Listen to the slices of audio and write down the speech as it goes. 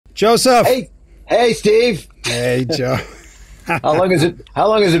Joseph. Hey, Steve. Hey, Joe. How long has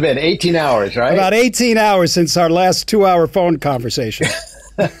it been? 18 hours, right? About 18 hours since our last 2-hour phone conversation.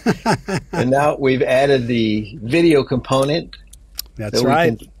 And now we've added the video component. That's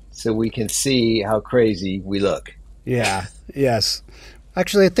right. So we can see how crazy we look. Yeah. Yes.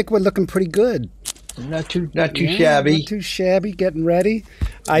 Actually, I think we're looking pretty good. Not too shabby. Not too shabby. Getting ready.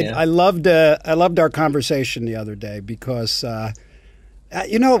 I loved our conversation the other day because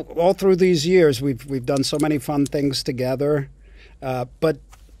all through these years we've done so many fun things together, but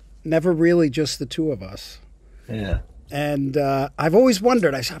never really just the two of us. Yeah. And I've always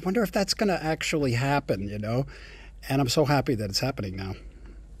wondered. I wonder if that's going to actually happen. And I'm so happy that it's happening now.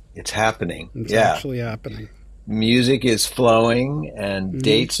 It's happening. It's actually happening. Music is flowing, and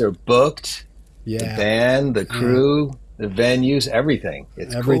dates are booked. Yeah. The band, the crew, the venues, everything.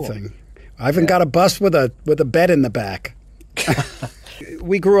 It's everything. Cool. I even got a bus with a bed in the back.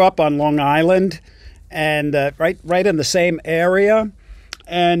 We grew up on Long Island, and right in the same area.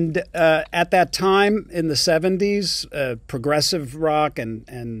 And at that time in the 70s, progressive rock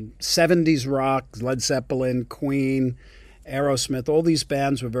and 70s rock, Led Zeppelin, Queen, Aerosmith, all these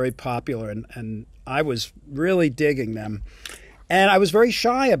bands were very popular, and I was really digging them. And I was very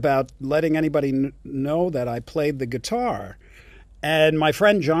shy about letting anybody know that I played the guitar. And my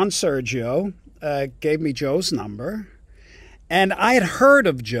friend John Sergio gave me Joe's number. And I had heard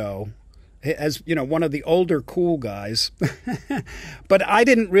of Joe as, one of the older cool guys. But I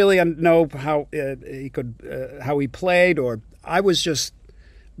didn't really know how he played, or I was just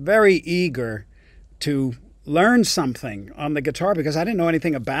very eager to learn something on the guitar because I didn't know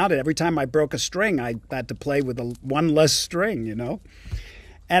anything about it. Every time I broke a string, I had to play with one less string,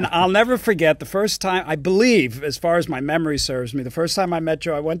 And I'll never forget the first time, I believe, as far as my memory serves me, the first time I met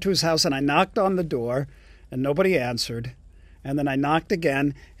Joe, I went to his house and I knocked on the door and nobody answered. And then I knocked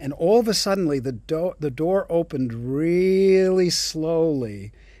again, and all of a sudden the door opened really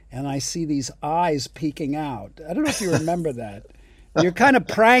slowly, and I see these eyes peeking out. I don't know if you remember that. You're kind of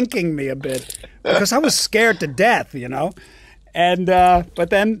pranking me a bit because I was scared to death, And but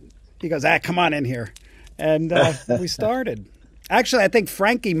then he goes, come on in here. And we started. Actually, I think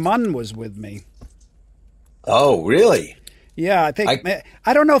Frankie Munn was with me. Oh, really? Yeah, I think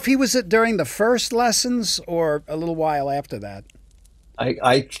I don't know if he was during the first lessons or a little while after that.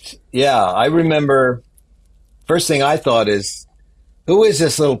 I remember. First thing I thought is, who is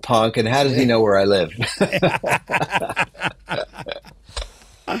this little punk, and how does he know where I live?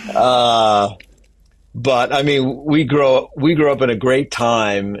 But I mean, we grew up in a great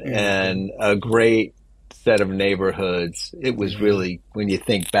time and a great set of neighborhoods. It was really, when you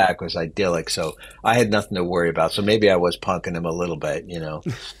think back, was idyllic. So I had nothing to worry about. So maybe I was punking him a little bit,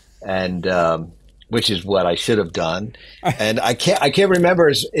 and which is what I should have done. And I can't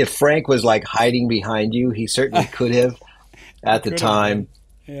remember if Frank was like hiding behind you. He certainly could have at the time.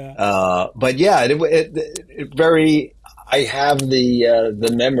 Yeah. But yeah, it very. I have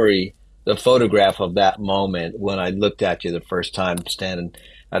the memory, the photograph of that moment when I looked at you the first time standing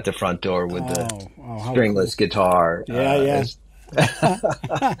at the front door with the stringless guitar. Yeah.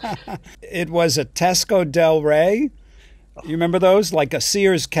 It was a Tesco Del Rey. You remember those? Like a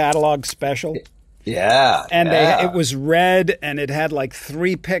Sears catalog special? Yeah. And it was red, and it had like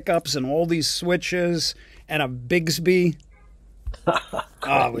 3 pickups and all these switches and a Bigsby.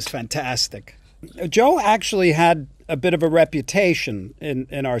 It was fantastic. Joe actually had a bit of a reputation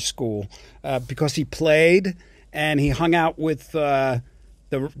in our school because he played and he hung out with the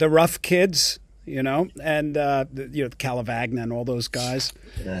rough kids, and Calavagna and all those guys.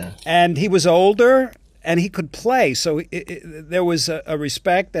 Yeah. And he was older and he could play, so there was a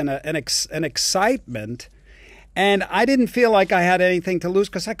respect and an excitement. And I didn't feel like I had anything to lose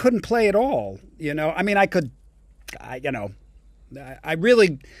because I couldn't play at all. I mean, I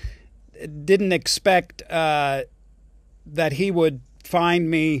really didn't expect that he would find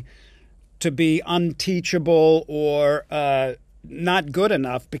me to be unteachable or not good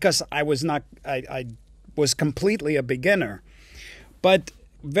enough because I was not. I was completely a beginner. But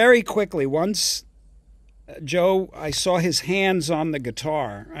very quickly, once Joe, I saw his hands on the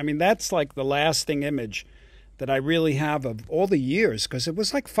guitar. I mean, that's like the lasting image that I really have of all the years, because it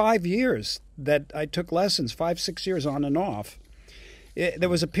was like 5 years that I took lessons, 5-6 years on and off. There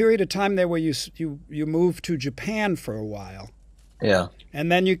was a period of time there where you moved to Japan for a while. Yeah.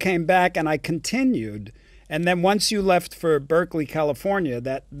 And then you came back and I continued. And then once you left for Berkeley, California,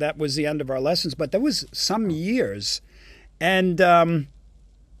 that was the end of our lessons. But there was some years. And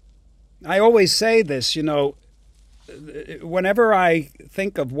I always say this, whenever I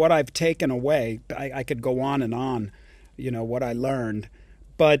think of what I've taken away, I could go on and on, what I learned.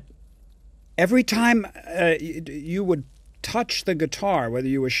 but every time you would touch the guitar, whether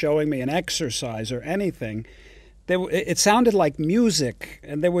you were showing me an exercise or anything, it sounded like music,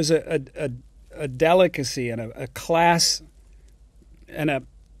 and there was a delicacy and a class and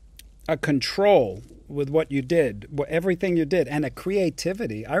a control with what you did, everything you did, and a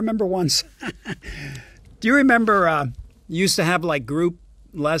creativity. I remember once, do you remember you used to have like group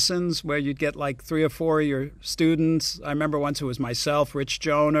lessons where you'd get like 3 or 4 of your students? I remember once it was myself, Rich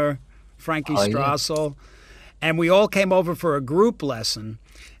Joner, Frankie Strassel, and we all came over for a group lesson,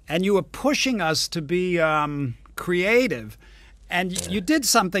 and you were pushing us to be creative, and you did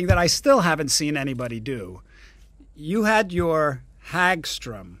something that I still haven't seen anybody do. You had your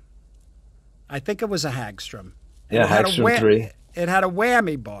Hagstrom. I think it was a Hagstrom. Yeah, Hagstrom 3. It had a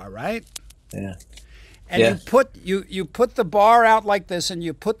whammy bar, right? Yeah. And you put the bar out like this, and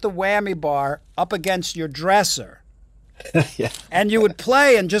you put the whammy bar up against your dresser. Yeah. And you would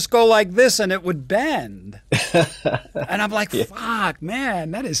play and just go like this, and it would bend. And I'm like, fuck, man,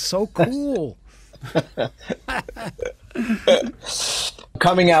 that is so cool.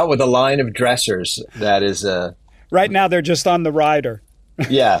 Coming out with a line of dressers that is right now they're just on the rider.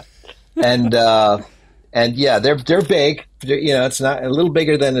 Yeah. And yeah, they're big. It's not a little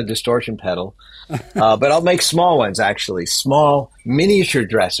bigger than a distortion pedal. But I'll make small ones, actually. Small miniature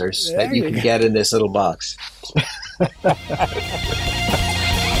dressers that you can get in this little box.